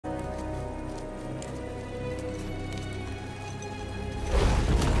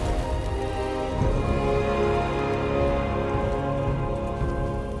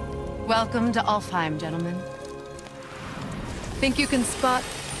Welcome to Alfheim, gentlemen. Think you can spot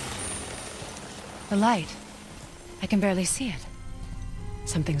the light? I can barely see it.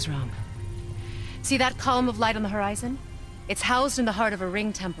 Something's wrong. See that column of light on the horizon? It's housed in the heart of a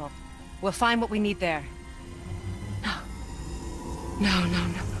ring temple. We'll find what we need there. No.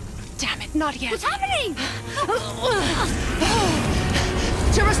 No. Damn it, not yet. What's happening?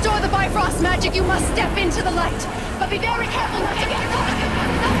 To restore the Bifrost magic, you must step into the light. But be very careful not to get caught.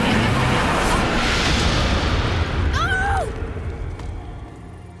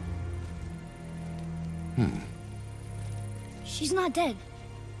 She's not dead.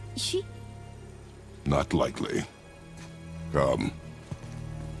 Is she? Not likely. Come.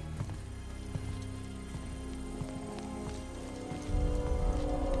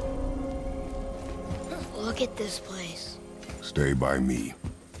 Look at this place. Stay by me.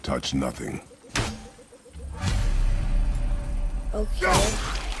 Touch nothing. Okay.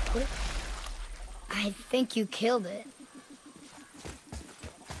 What? I think you killed it.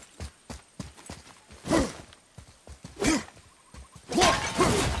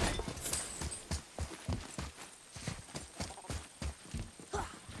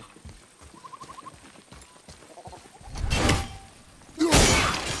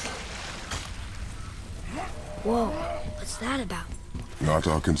 Whoa, what's that about? Not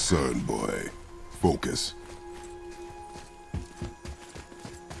our concern, boy. Focus.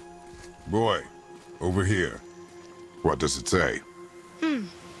 Boy, over here. What does it say?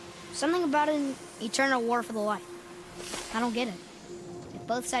 Something about an eternal war for the light. I don't get it. If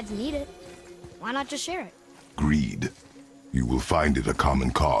both sides need it, why not just share it? Greed. You will find it a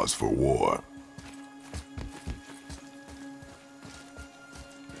common cause for war.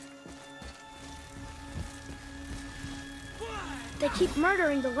 They keep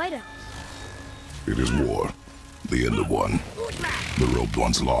murdering the lighthouse. It is war. The end of one. The robed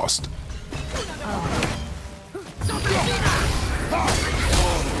one's lost.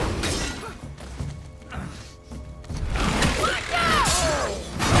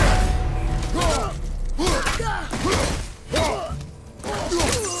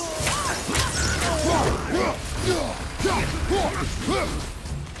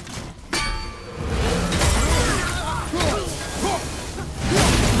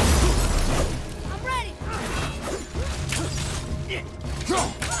 I'm ready.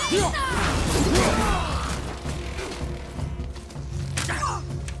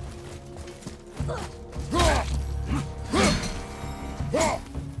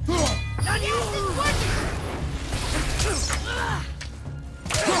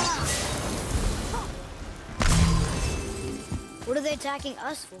 What are they attacking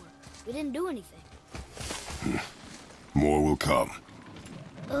us for? We didn't do anything. More will come.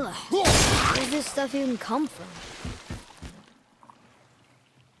 Ugh. Where does this stuff even come from?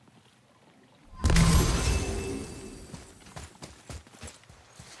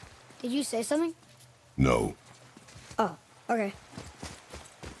 Did you say something? No. Oh, okay.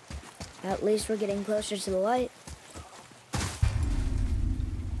 At least we're getting closer to the light.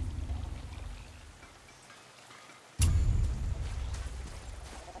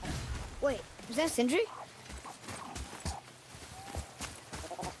 Wait, is that Sindri?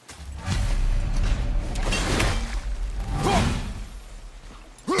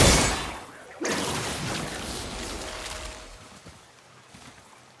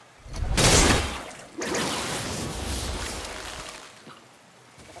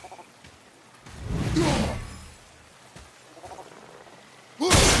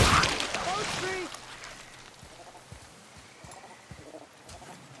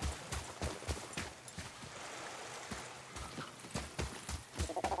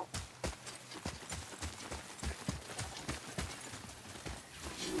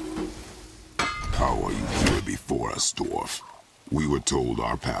 How are you here before us, dwarf? We were told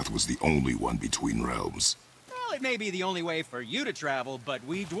our path was the only one between realms. Well, it may be the only way for you to travel, but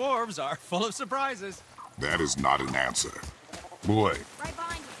we dwarves are full of surprises. That is not an answer. Boy, Right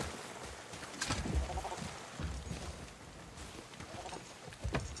behind you.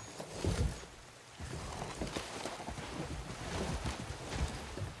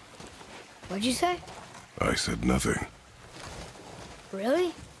 What'd you say? I said nothing.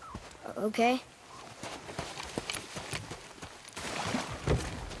 Really? Okay.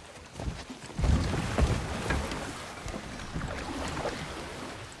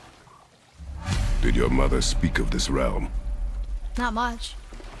 Did your mother speak of this realm? Not much.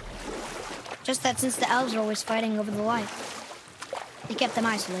 Just that since the elves are always fighting over the light, they kept them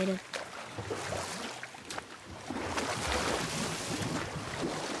isolated.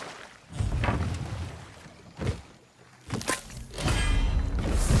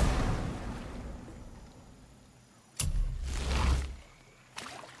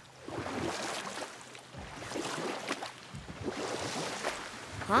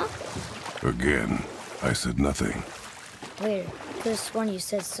 Huh? Again, I said nothing. Wait, I could have sworn you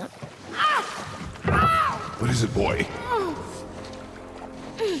said something. What is it, boy?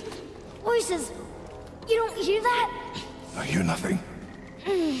 Voices! You don't hear that? I hear nothing.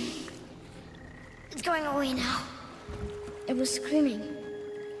 It's going away now. It was screaming.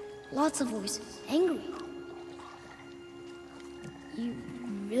 Lots of voices. Angry. You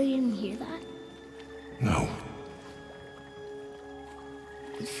really didn't hear that? No.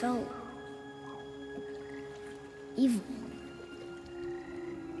 It felt... evil.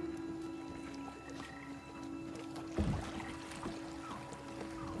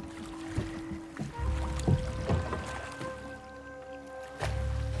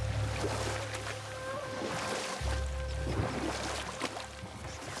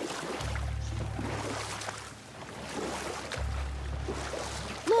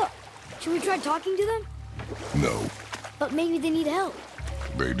 Should we try talking to them? No. But maybe they need help.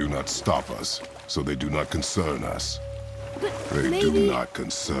 They do not stop us, so they do not concern us. But They maybe... do not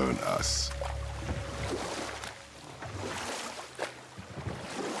concern us.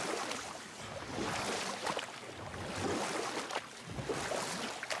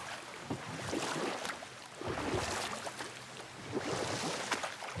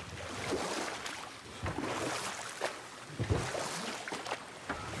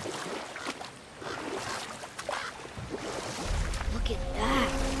 Look at that.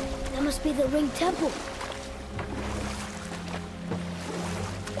 That must be the Ring Temple.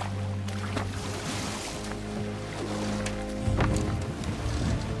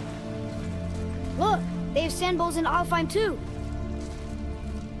 Look, they have sand bowls in Alfheim too.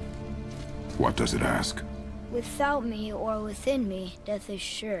 What does it ask? Without me or within me, death is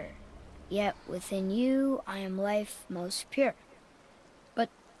sure. Yet within you, I am life most pure. But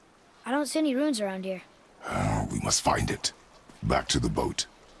I don't see any runes around here. We must find it. Back to the boat.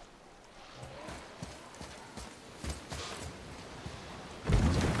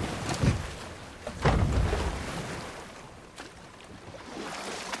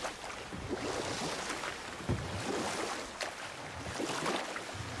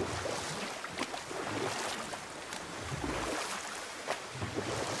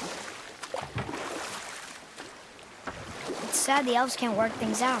 It's sad the elves can't work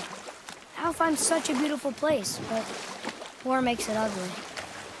things out. Alfheim's such a beautiful place, but war makes it ugly.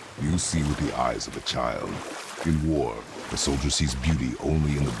 You see with the eyes of a child. In war, a soldier sees beauty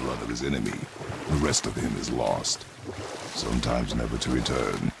only in the blood of his enemy. The rest of him is lost, sometimes never to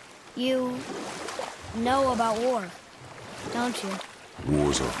return. You know about war, don't you?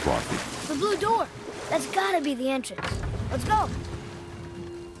 Wars are fought with. The blue door! That's gotta be the entrance. Let's go!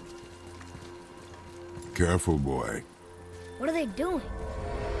 Careful, boy. What are they doing?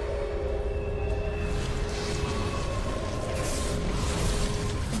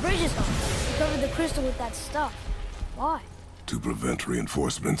 The bridge is gone. They covered the crystal with that stuff. Why? To prevent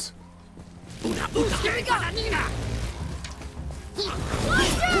reinforcements. Here we go!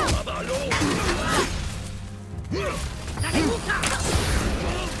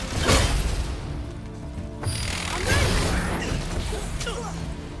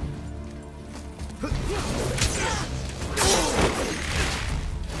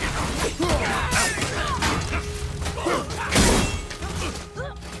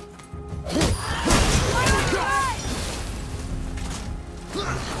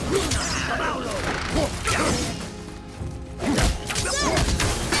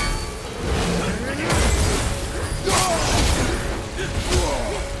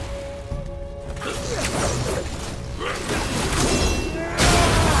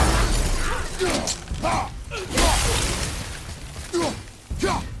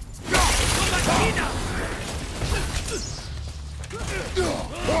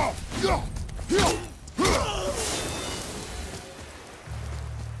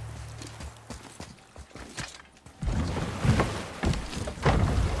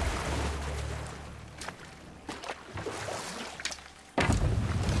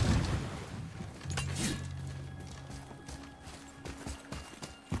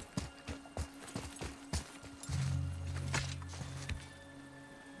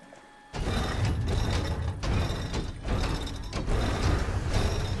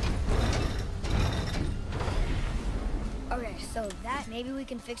 Okay, so that, maybe we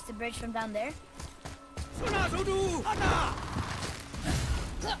can fix the bridge from down there?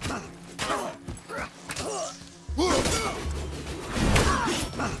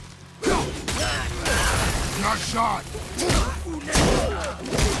 Not shot!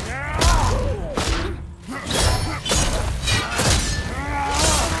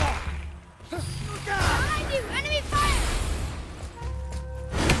 Behind you! Enemy fire!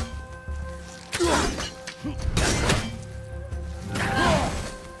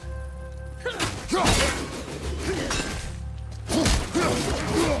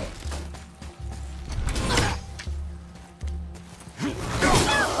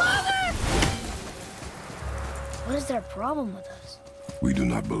 their problem with us? We do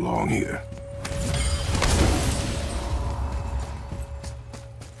not belong here.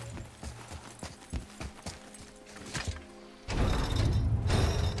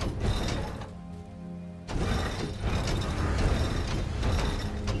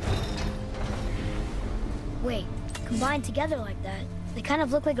 Wait, combined together like that, they kind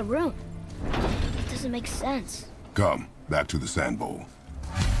of look like a room. It doesn't make sense. Come, back to the sand bowl.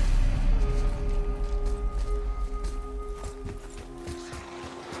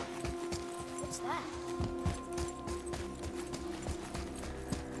 What's that?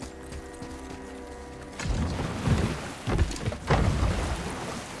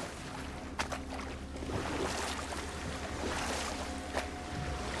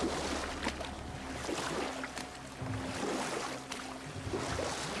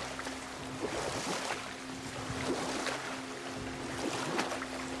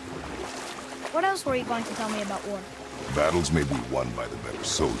 What else were you going to tell me about war? Battles may be won by the better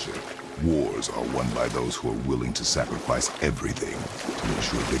soldier. Wars are won by those who are willing to sacrifice everything to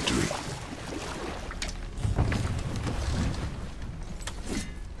ensure victory.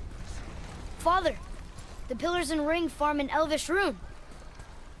 Father, the pillars and ring form an elvish rune.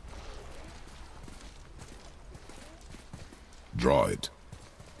 Draw it.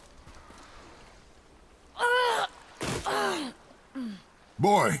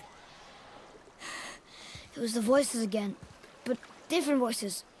 Boy! It was the voices again, but different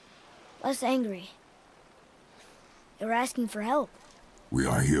voices. Less angry. They were asking for help. We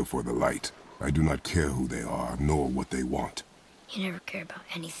are here for the light. I do not care who they are, nor what they want. You never care about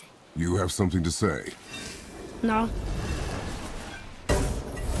anything. You have something to say? No.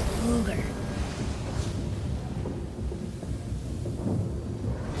 Luger.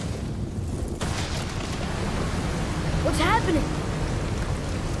 What's happening?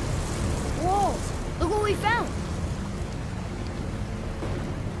 Whoa! Look what we found!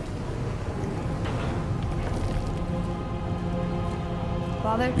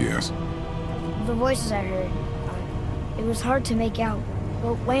 Father? Yes. The voices I heard, it was hard to make out.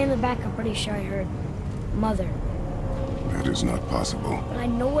 But way in the back, I'm pretty sure I heard Mother. That is not possible. But I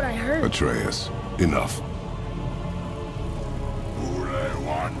know what I heard. Atreus, enough.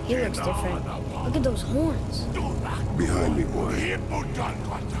 He looks different. Look at those horns. Behind me, boy.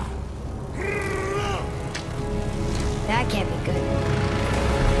 That can't be good.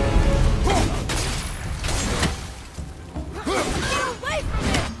 Get away from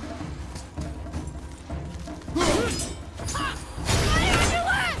him! Fire on your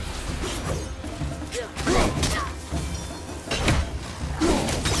left!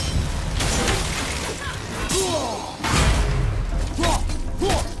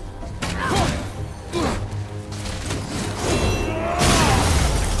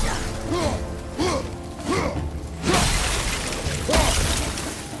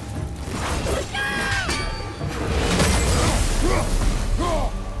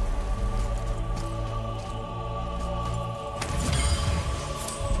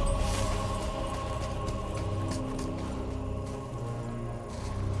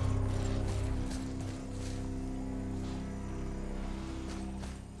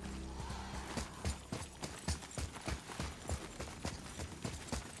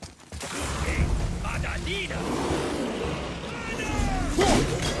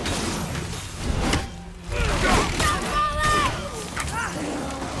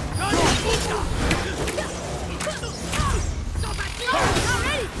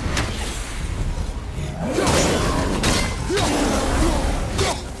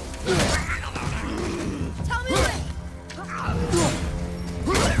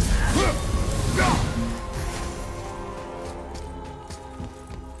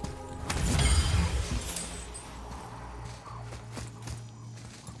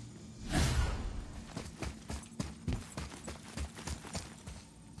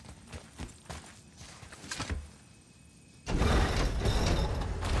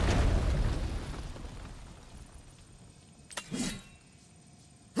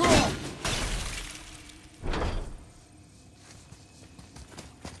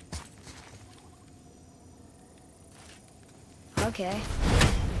 Okay.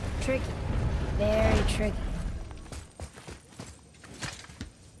 Tricky. Very tricky.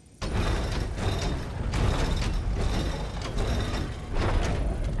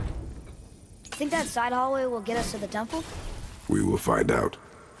 Think that side hallway will get us to the temple? We will find out.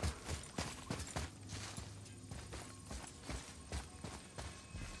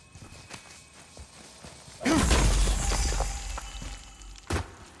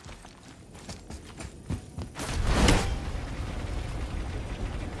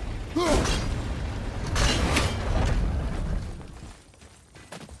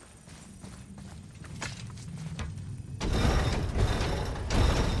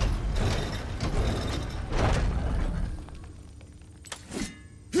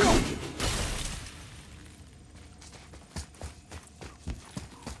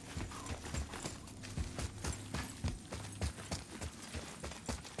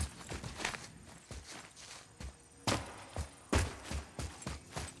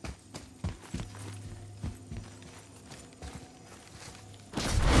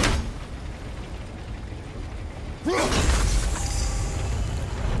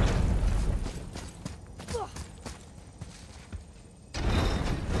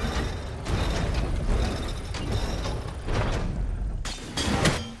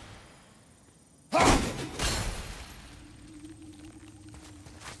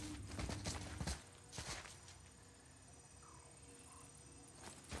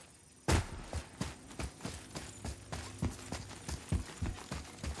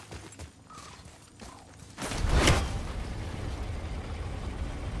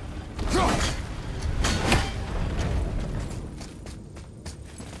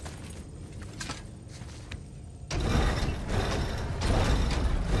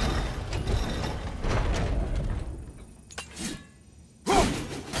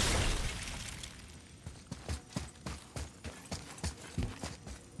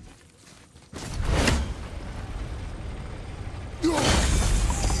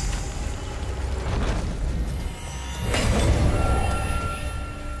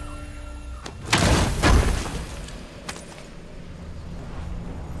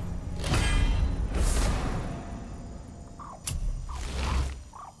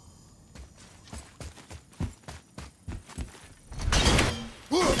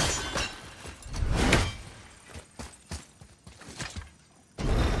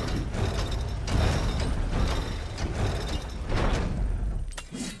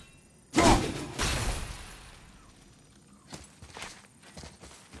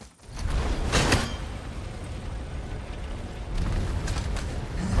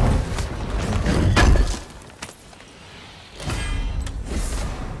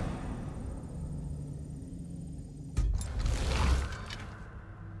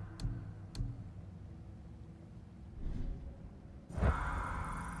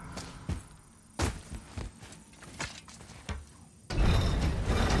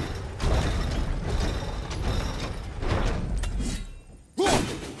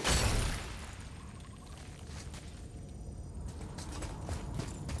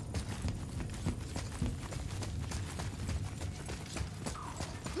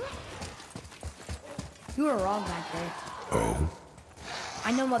 You were wrong back there. Oh?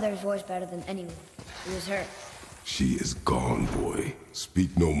 I know Mother's voice better than anyone. It was her. She is gone, boy.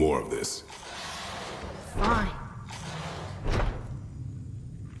 Speak no more of this. Fine.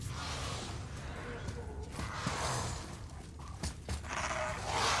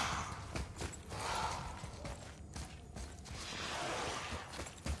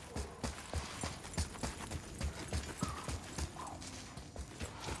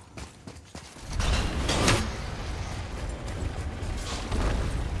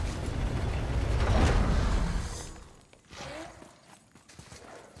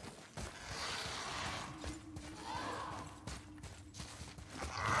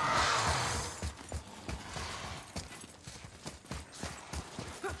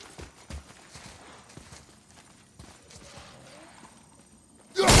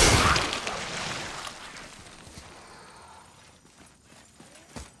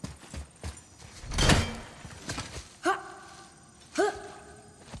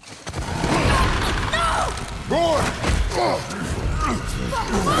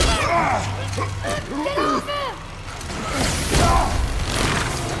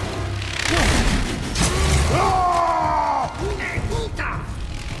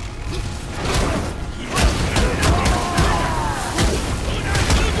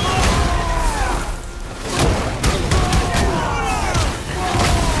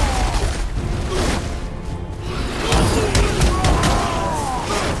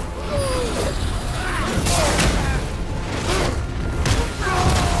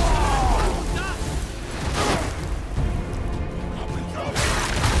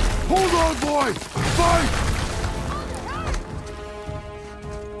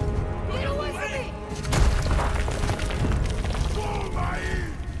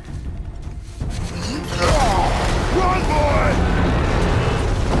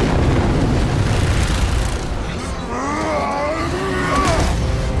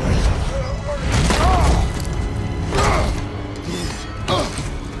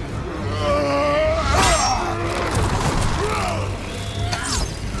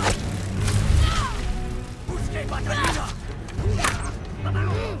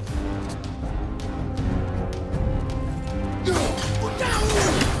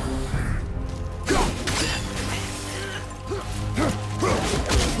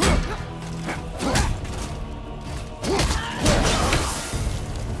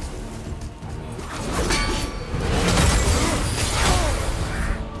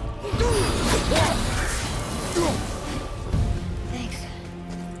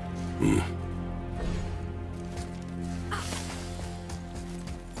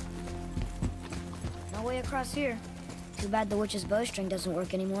 Across here. Too bad the witch's bowstring doesn't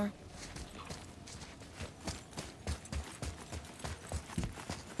work anymore.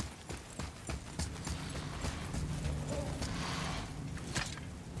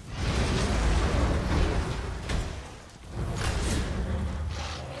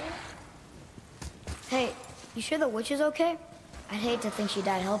 Hey, you sure the witch is okay? I'd hate to think she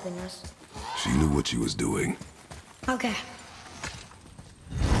died helping us. She knew what she was doing. Okay.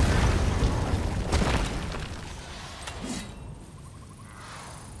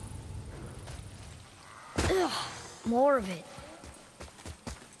 More of it.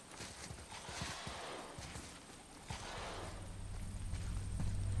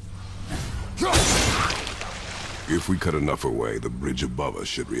 If we cut enough away, the bridge above us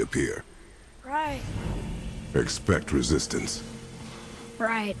should reappear. Right. Expect resistance.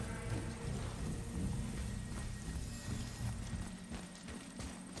 Right.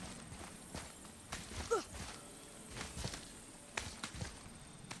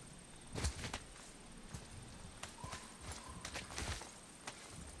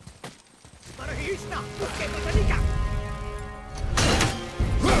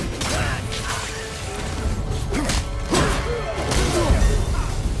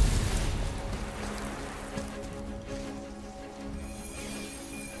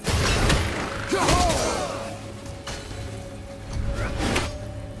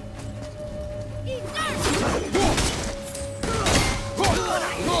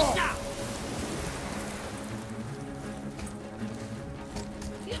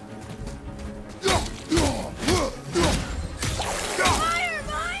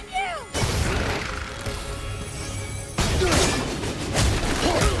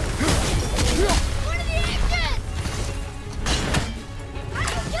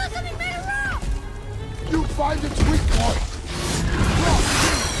 Find its weak point.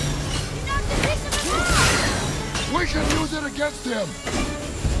 We can use it against him.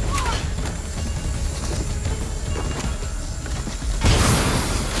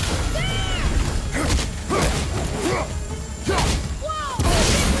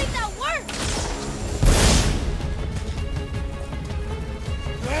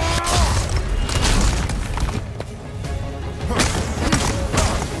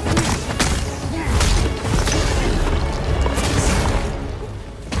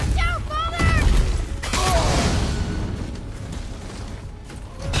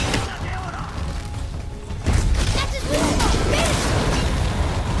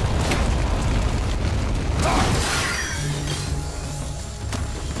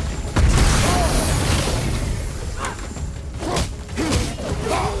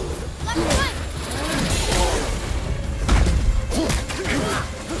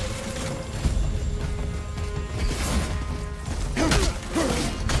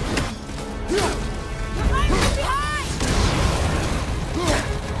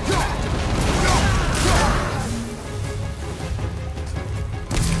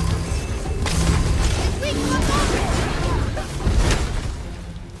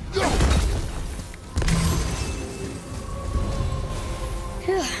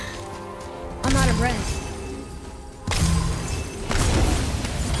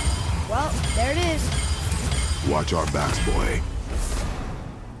 Watch our backs, boy.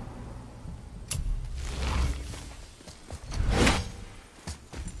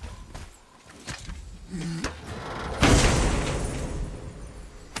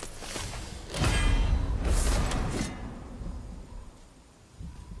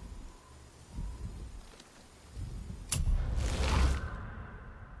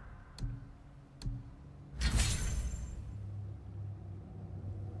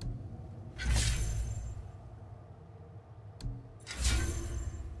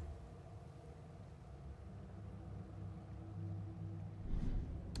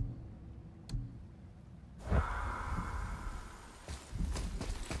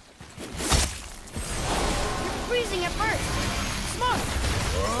 Freezing at first. Smart.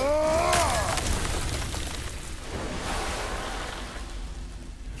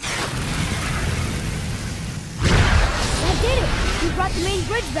 That did it. We brought the main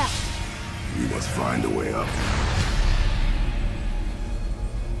bridge back. We must find a way up.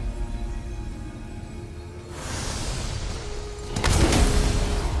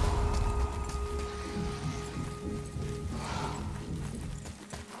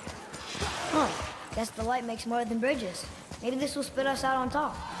 Huh. Guess the light makes more than bridges. Maybe this will spit us out on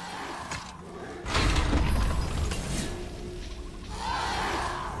top.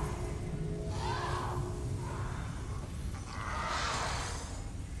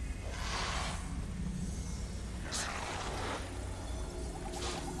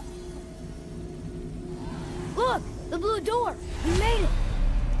 Look! The blue door! We made it!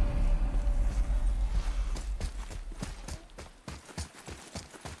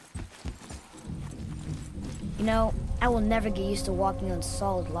 You know, I will never get used to walking on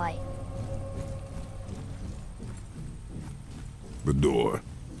solid light. The door.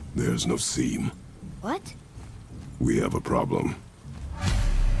 There's no seam. What? We have a problem.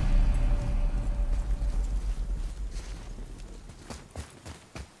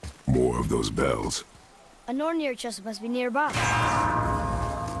 More of those bells. A Nornir chest must be nearby.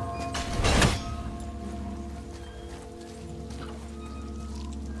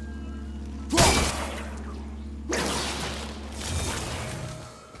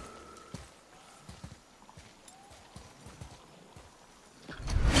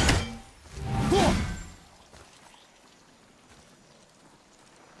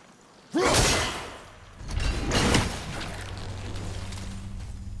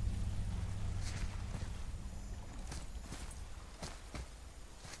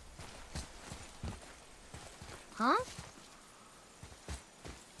 Huh?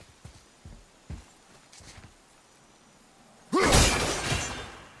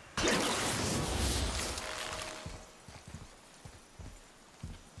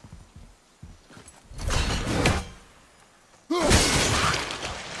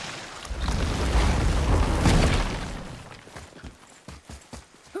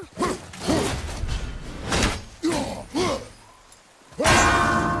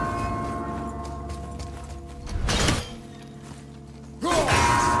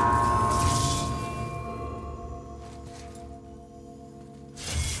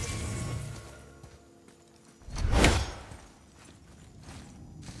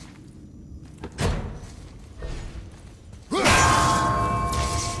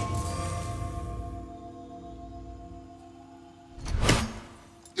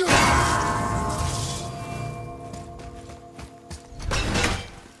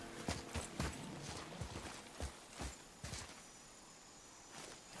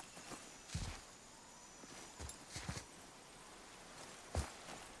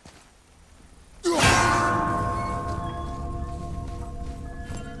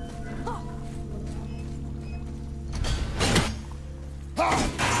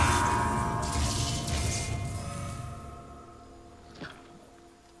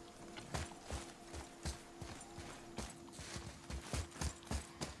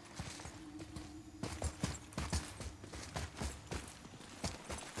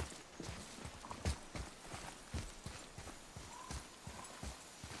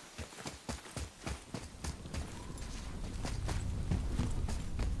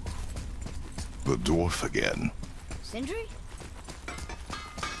 The dwarf again. Sindri?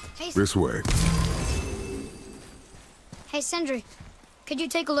 Hey, This way. hey, Sindri. Could you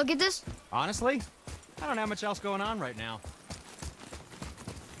take a look at this? Honestly, I don't have much else going on right now.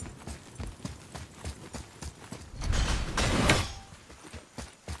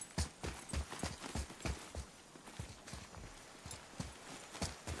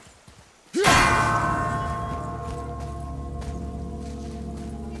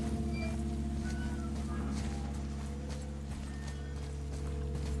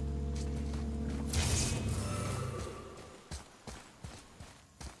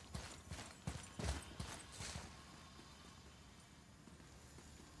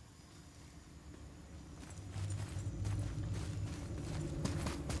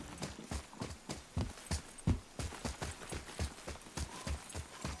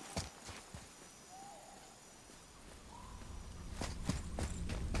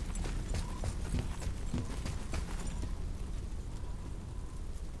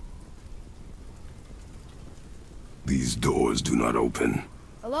 These doors do not open.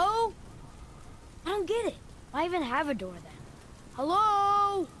 Hello? I don't get it. Why even have a door then?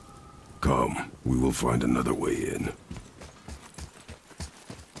 Hello? Come, we will find another way in.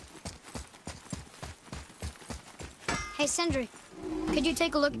 Hey, Sindri, could you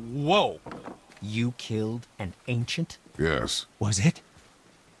take a look? Whoa! You killed an ancient? Yes, Was it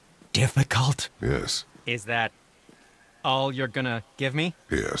difficult? yes, Is that all you're gonna give me?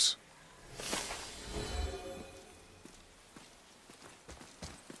 yes.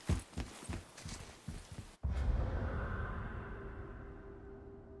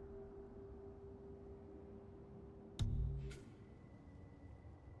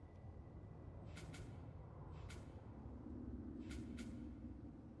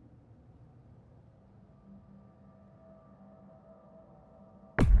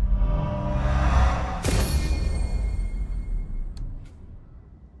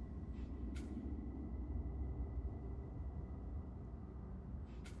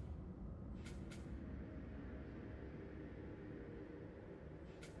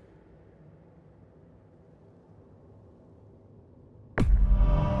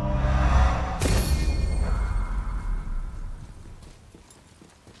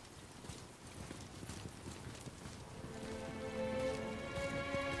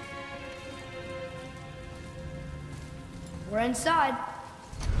 We're inside.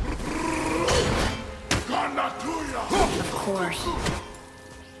 Of course.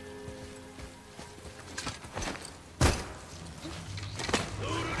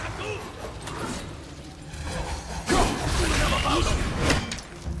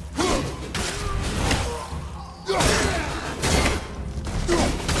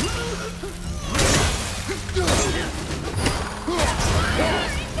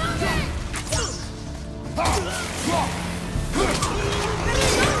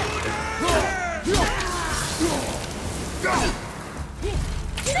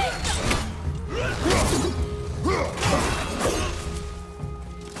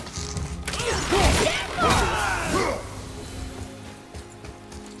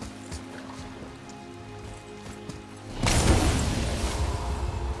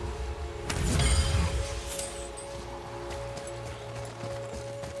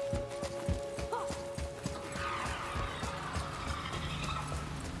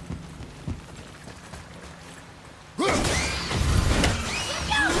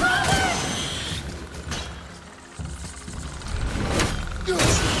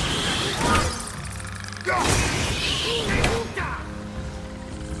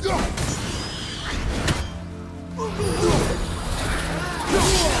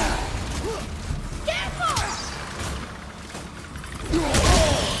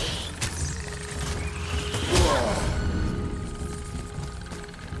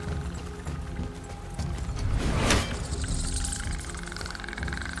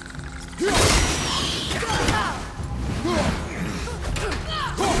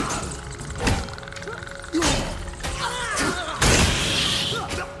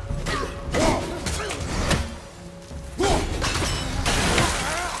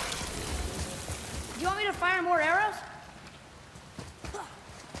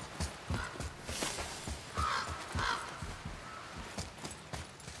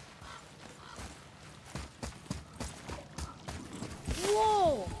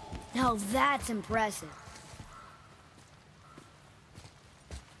 Now that's impressive.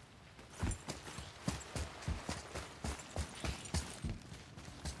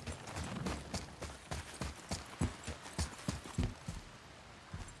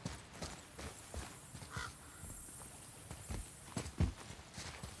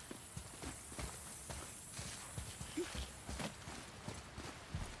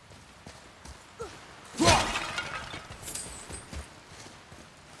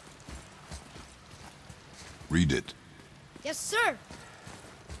 Read it. Yes, sir.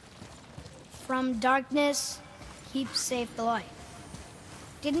 From darkness, keep safe the light.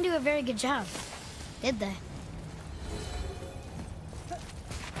 Didn't do a very good job, did they?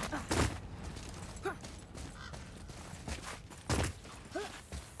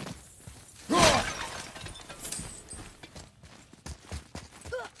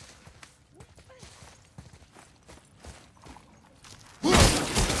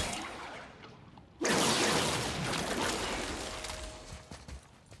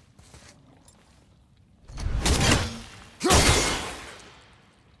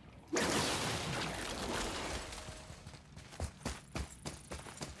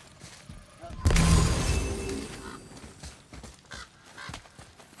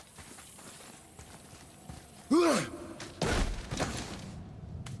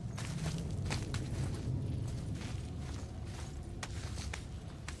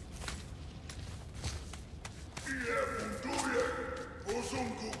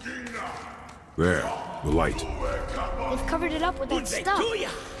 There, the light. They've covered it up with that stuff.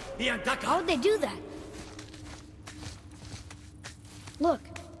 How would they do that? Look.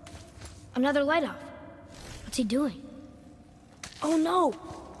 Another light off. What's he doing? Oh no!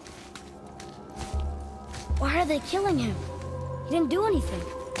 Why are they killing him? He didn't do anything.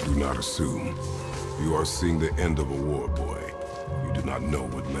 Do not assume. You are seeing the end of a war, boy. You do not know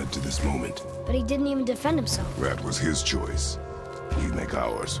what led to this moment. But he didn't even defend himself. That was his choice. We make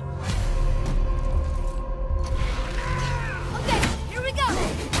ours. Okay, here we go!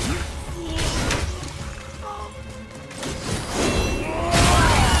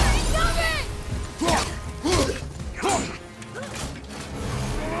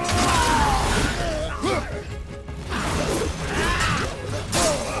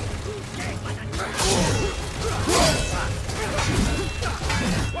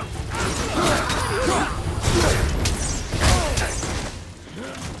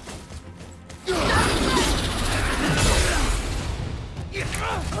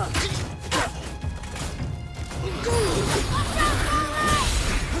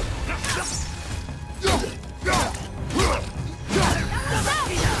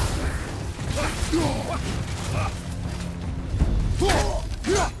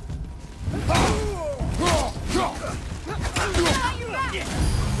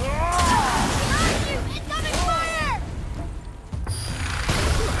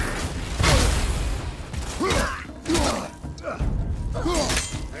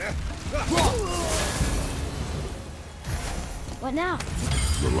 What now?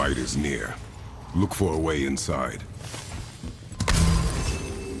 The light is near. Look for a way inside.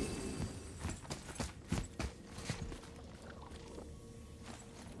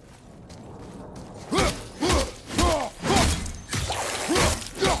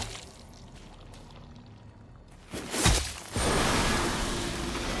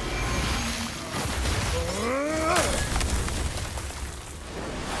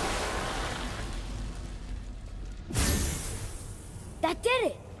 That did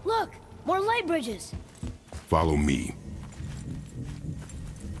it! Look! More light bridges! Follow me.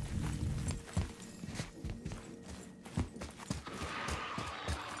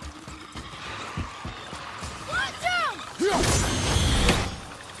 Watch out!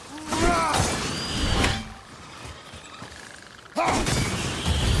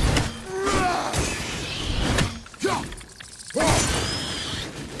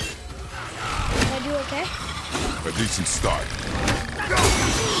 Did I do okay? A decent start.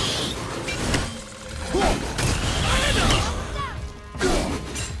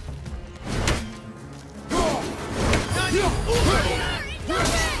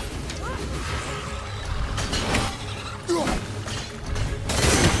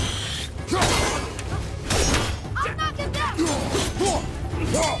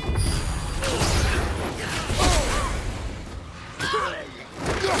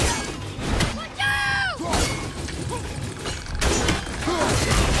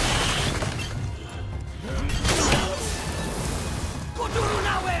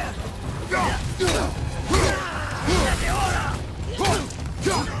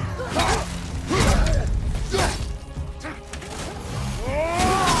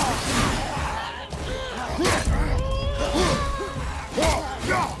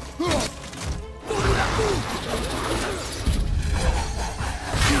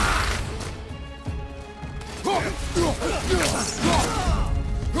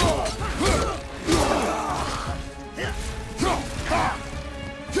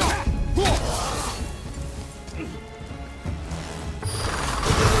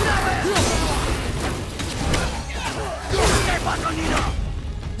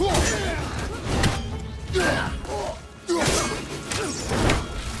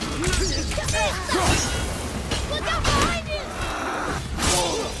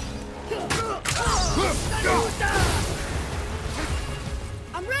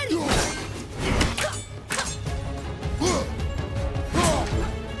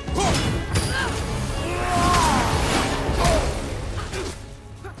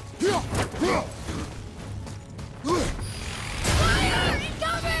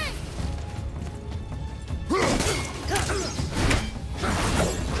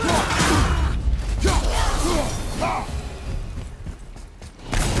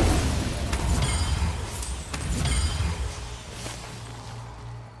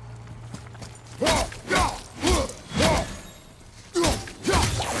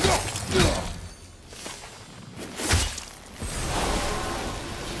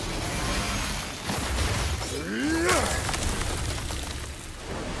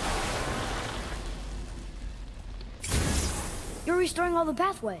 You're restoring all the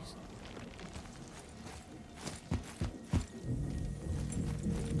pathways.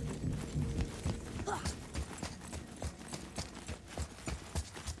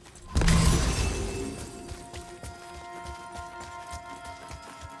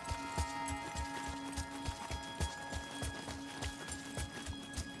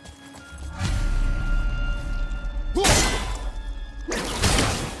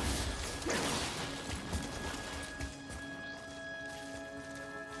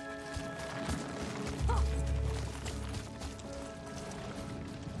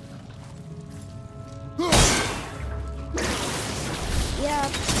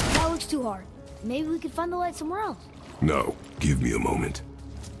 looks too hard. Maybe we could find the light somewhere else. No, give me a moment.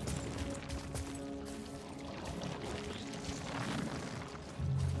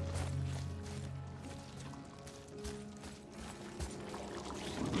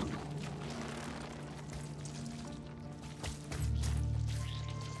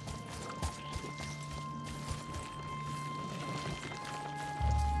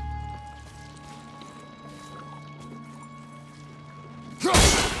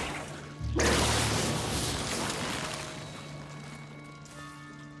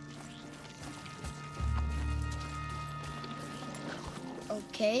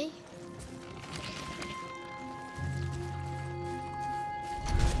 Okay.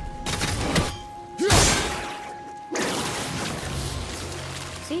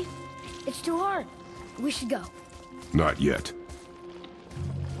 See? It's too hard. We should go. Not yet.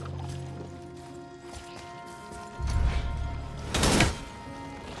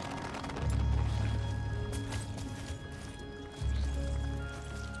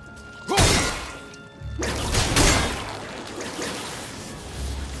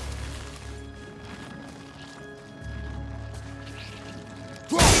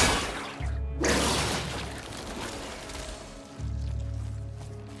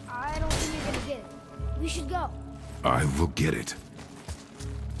 I don't think you're gonna get it. We should go. I will get it.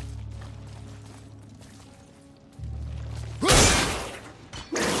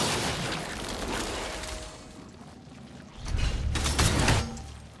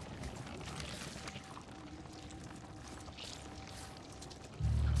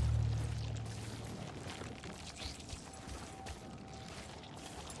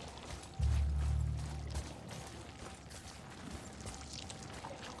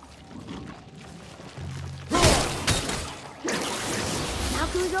 How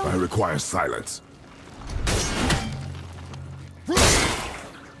can we go? I require silence.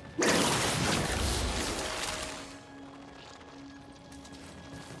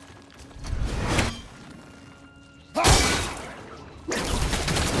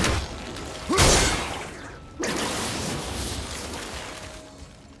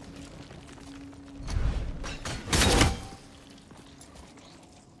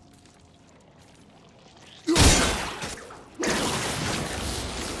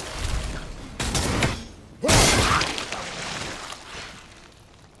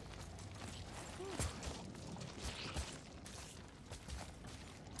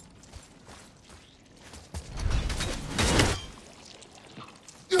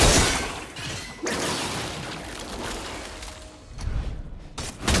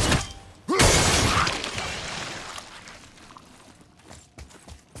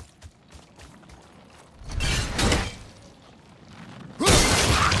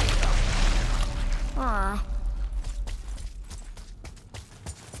 Aw.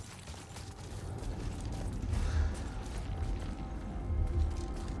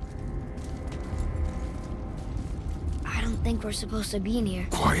 I don't think we're supposed to be in here.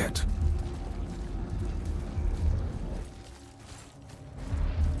 Quiet.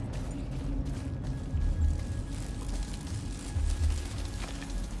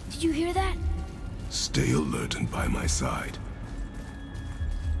 Did you hear that? Stay alert and by my side.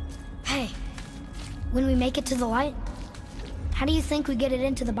 Hey, when we make it to the light, how do you think we get it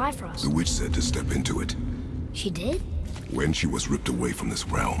into the The Bifrost? witch said to step into it She did? when she was ripped away from this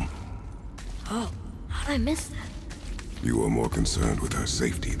realm. Oh, how did I miss that? You are more concerned with her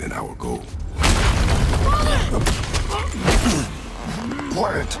safety than our goal.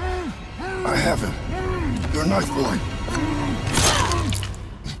 Quiet! I have him. Your knife boy.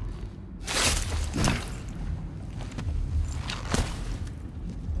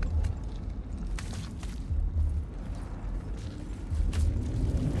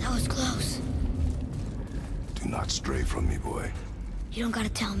 That was close. Do not stray from me, boy. You don't gotta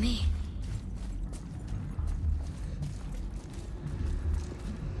tell me.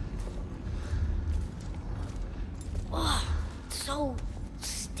 Oh, so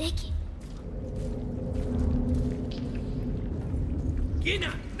sticky.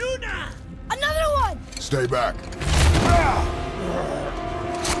 Gina, Nuna! Another one! Stay back.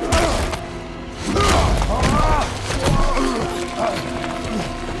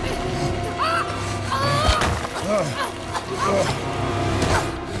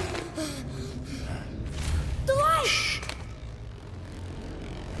 The light!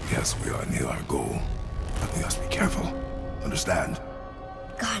 Yes, we are near our goal, but we must be careful. Understand?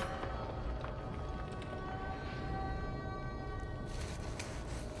 God.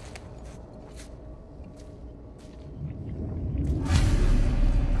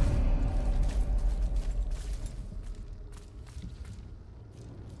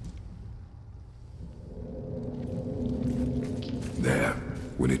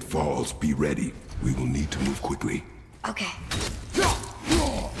 When it falls, be ready. We will need to move quickly. Okay.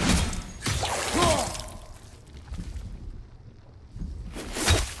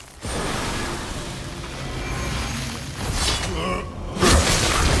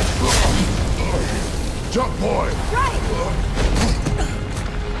 Jump point! Right!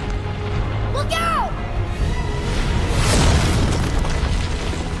 Look out!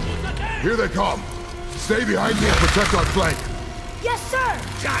 Here they come. Stay behind me and protect our flank. Yes, sir!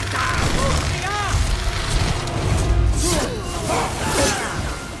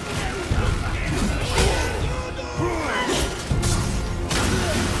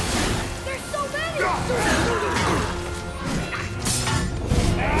 There's so many!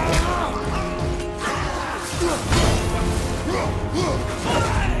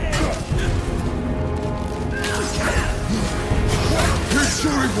 Keep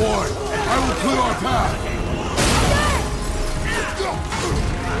shooting, boy! I will clear our path!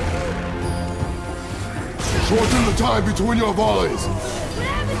 Shorten the time between your volleys. What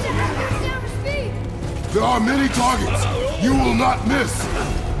happens to Atreus down to speed? There are many targets. You will not miss.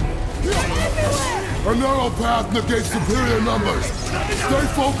 Everywhere! A narrow path negates superior numbers. Stay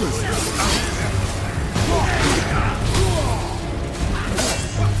focused.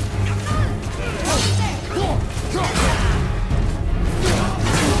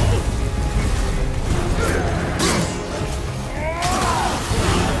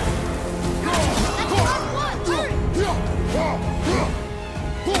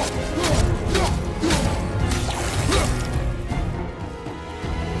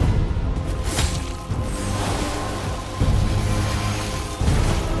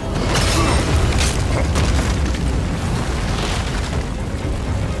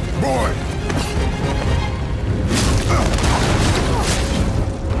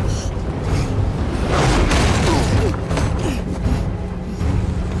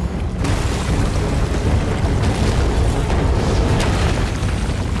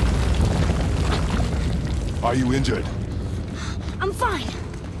 Are you injured? I'm fine.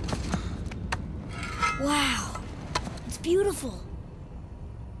 Wow. It's beautiful.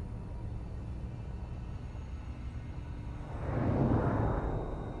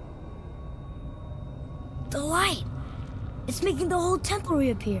 The light. It's making the whole temple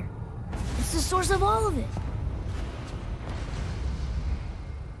reappear. It's the source of all of it.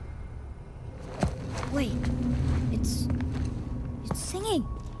 Wait. It's singing.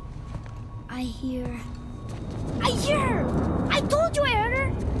 I hear her! I told you I heard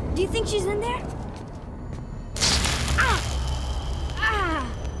her! Do you think she's in there?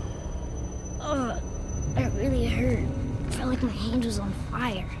 That really hurt. I felt like my hand was on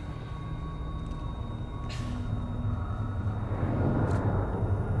fire.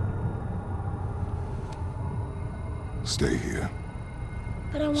 Stay here.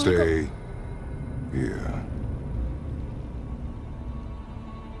 But I want to Stay here.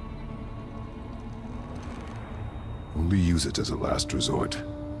 Only use it as a last resort.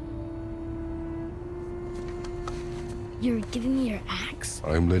 You're giving me your axe?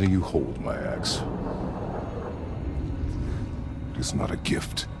 I'm letting you hold my axe. It is not a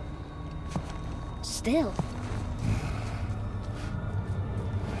gift. Still.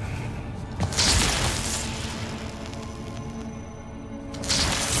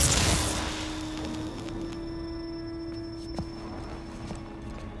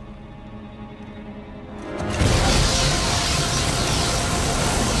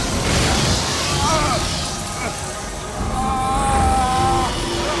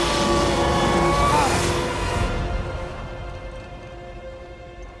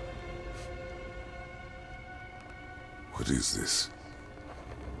 What is this?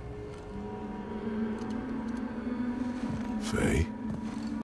 Faye?